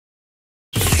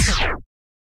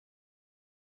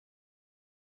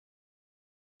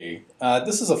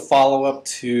This is a follow-up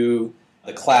to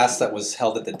the class that was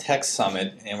held at the Tech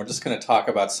Summit, and we're just going to talk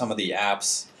about some of the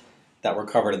apps that were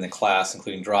covered in the class,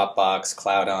 including Dropbox,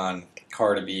 CloudOn,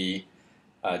 Cardiby,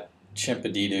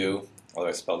 Chimpadiddle, although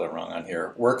I spelled that wrong on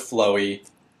here, Workflowy,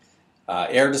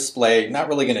 Air Display. Not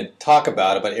really going to talk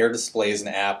about it, but Air Display is an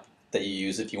app that you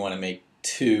use if you want to make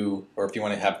two, or if you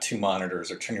want to have two monitors,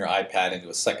 or turn your iPad into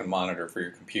a second monitor for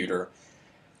your computer.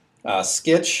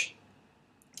 Skitch.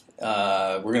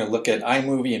 We're going to look at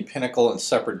iMovie and Pinnacle in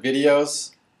separate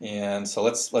videos, and so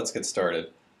let's get started.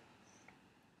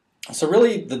 So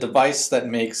really, the device that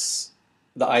makes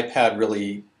the iPad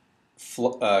really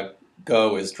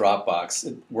go is Dropbox.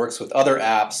 It works with other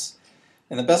apps,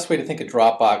 and the best way to think of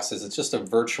Dropbox is it's just a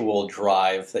virtual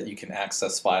drive that you can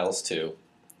access files to.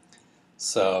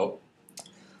 So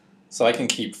I can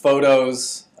keep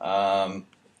photos.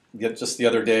 Just the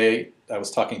other day, I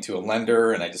was talking to a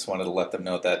lender, and I just wanted to let them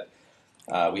know that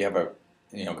we have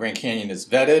Grand Canyon is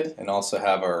vetted, and also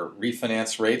have our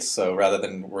refinance rates. So rather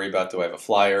than worry about do I have a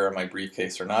flyer in my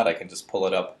briefcase or not, I can just pull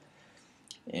it up,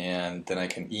 and then I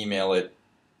can email it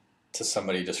to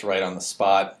somebody just right on the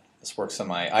spot. This works on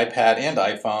my iPad and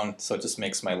iPhone, so it just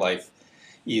makes my life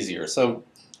easier. So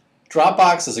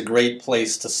Dropbox is a great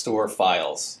place to store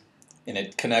files, and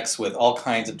it connects with all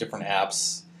kinds of different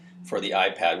apps for the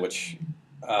iPad, which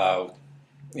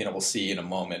we'll see in a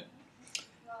moment.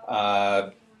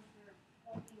 All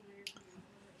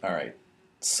right,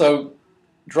 so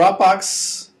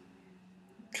Dropbox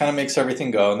kind of makes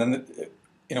everything go, and then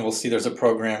we'll see there's a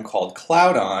program called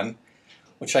CloudOn,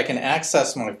 which I can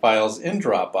access my files in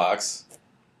Dropbox.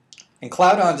 And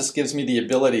CloudOn just gives me the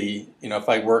ability, if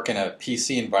I work in a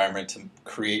PC environment, to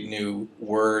create new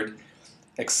Word,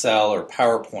 Excel, or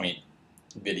PowerPoint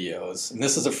videos. And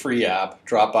this is a free app.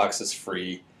 Dropbox is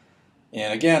free.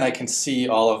 And again, I can see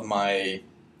all of my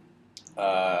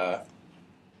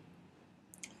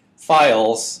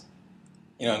files,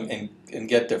 and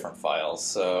get different files.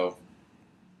 So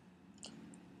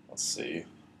let's see.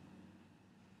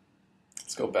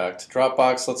 Let's go back to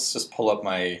Dropbox. Let's just pull up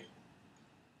my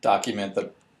document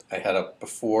that I had up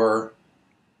before.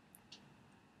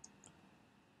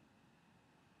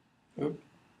 Oop.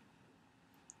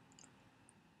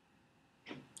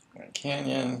 Grand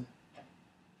Canyon.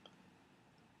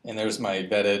 And there's my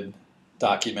vetted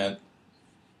document.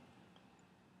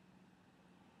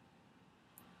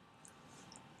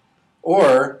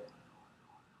 Or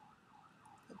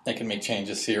I can make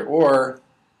changes here, or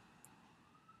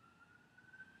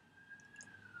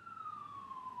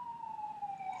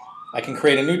I can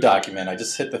create a new document. I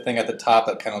just hit the thing at the top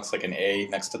that kind of looks like an A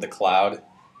next to the cloud,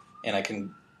 and I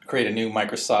can create a new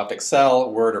Microsoft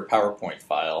Excel, Word, or PowerPoint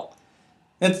file.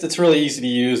 It's really easy to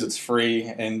use, it's free,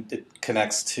 and it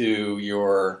connects to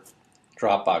your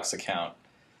Dropbox account.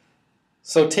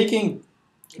 So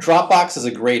Dropbox is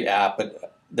a great app, but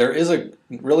there is a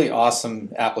really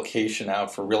awesome application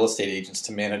out for real estate agents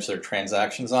to manage their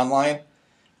transactions online.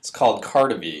 It's called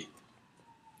Cardiby.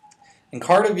 And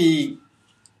Cardiby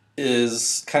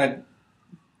is kind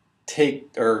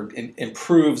of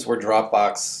improves where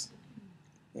Dropbox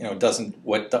doesn't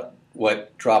what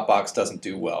Dropbox doesn't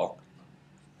do well.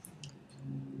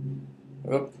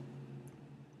 Oop.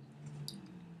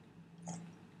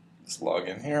 Let's log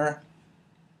in here.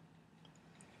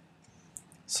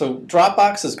 So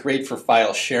Dropbox is great for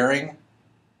file sharing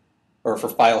or for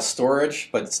file storage,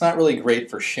 but it's not really great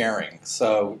for sharing.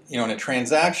 So in a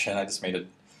transaction, I just made a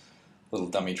little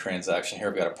dummy transaction here.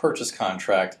 I've got a purchase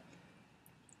contract.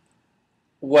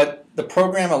 What the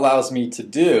program allows me to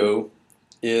do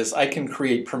is I can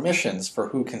create permissions for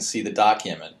who can see the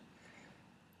document.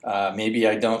 Maybe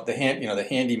I don't. The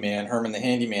handyman, Herman the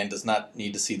handyman, does not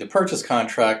need to see the purchase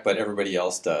contract, but everybody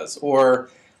else does. Or,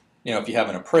 if you have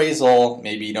an appraisal,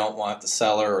 maybe you don't want the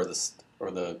seller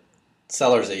or the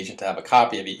seller's agent to have a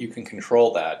copy of it. You can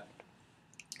control that.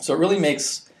 So it really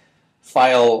makes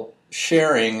file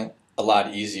sharing a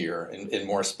lot easier and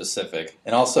more specific.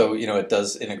 And also, it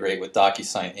does integrate with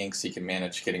DocuSign Inc., so you can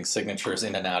manage getting signatures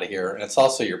in and out of here. And it's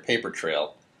also your paper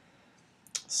trail.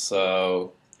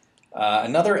 So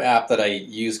another app that I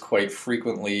use quite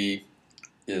frequently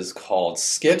is called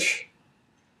Skitch.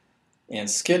 And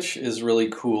Skitch is really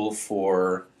cool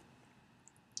for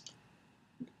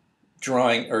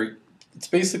drawing, or it's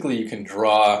basically you can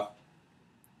draw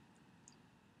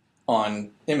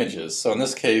on images. So in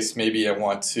this case, maybe I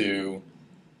want to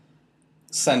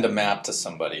send a map to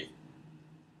somebody.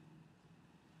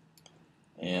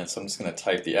 And so I'm just going to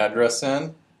type the address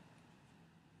in.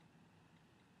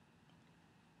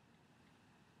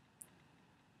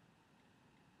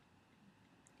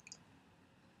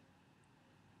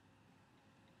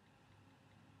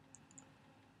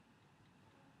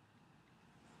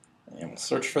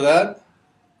 Search for that.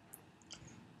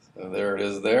 So there it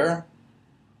is there.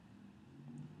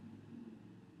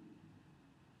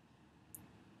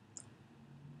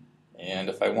 And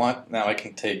if I want, now I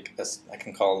can take a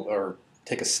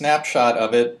snapshot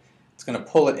of it. It's going to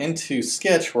pull it into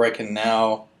Sketch where I can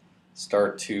now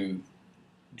start to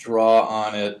draw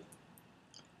on it,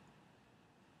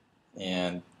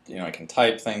 and I can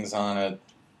type things on it.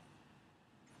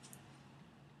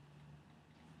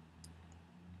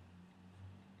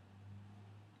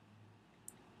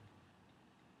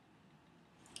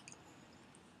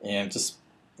 And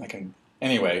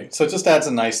anyway, so it just adds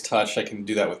a nice touch. I can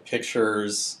do that with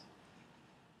pictures.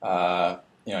 I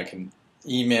can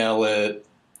email it,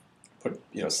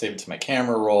 save it to my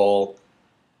camera roll.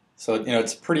 So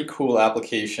it's a pretty cool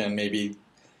application. Maybe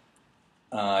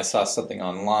I saw something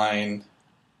online.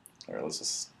 Or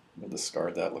we'll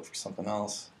discard that. Look for something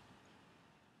else.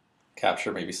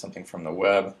 Capture maybe something from the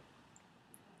web.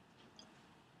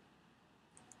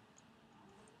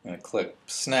 I'm going to click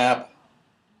Snap.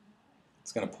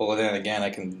 It's going to pull it in. Again, I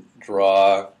can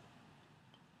draw.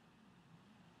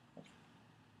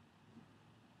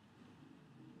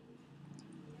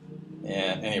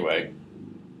 And anyway,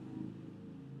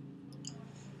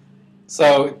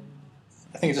 so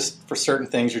I think just for certain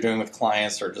things you're doing with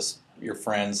clients or just your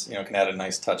friends, can add a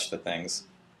nice touch to things.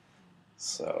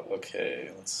 So,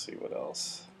 okay, let's see what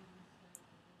else.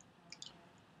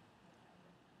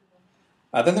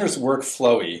 Then there's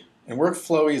Workflowy. And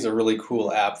Workflowy is a really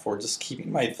cool app for just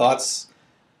keeping my thoughts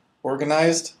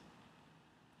organized.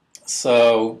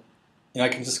 So, I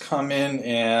can just come in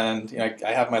and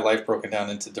I have my life broken down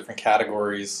into different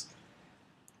categories.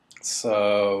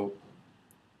 So,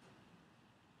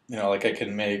 like I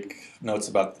can make notes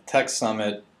about the tech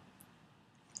summit,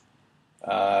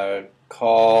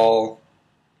 call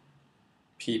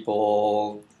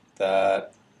people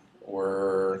that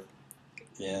were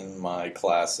in my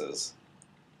classes.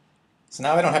 So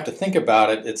now I don't have to think about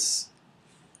it. It's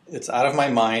out of my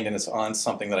mind and it's on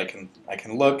something that I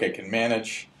can look, I can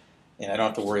manage, and I don't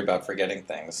have to worry about forgetting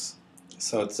things.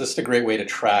 So it's just a great way to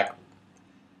track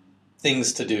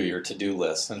things to do, your to-do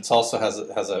list. And it also has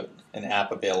an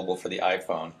app available for the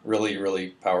iPhone. Really, really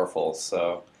powerful.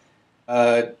 So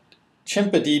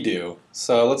Chimpadee-Doo.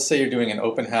 So let's say you're doing an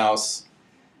open house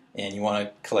and you want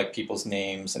to collect people's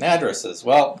names and addresses.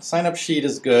 Well, sign-up sheet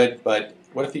is good, but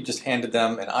what if you just handed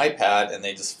them an iPad and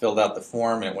they just filled out the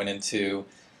form and it went into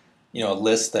a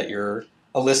list that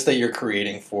you're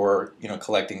creating for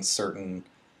collecting certain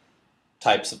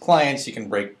types of clients. You can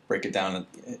break it down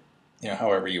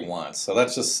however you want. So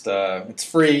that's just it's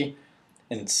free,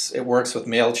 and it works with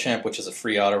MailChimp, which is a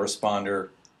free autoresponder.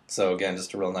 So again,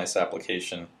 just a real nice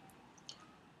application.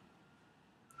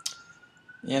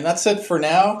 And that's it for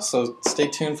now. So stay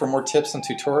tuned for more tips and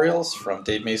tutorials from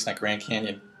Dave Mason at Grand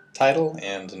Canyon Title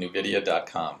and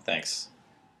NVIDIA.com. Thanks.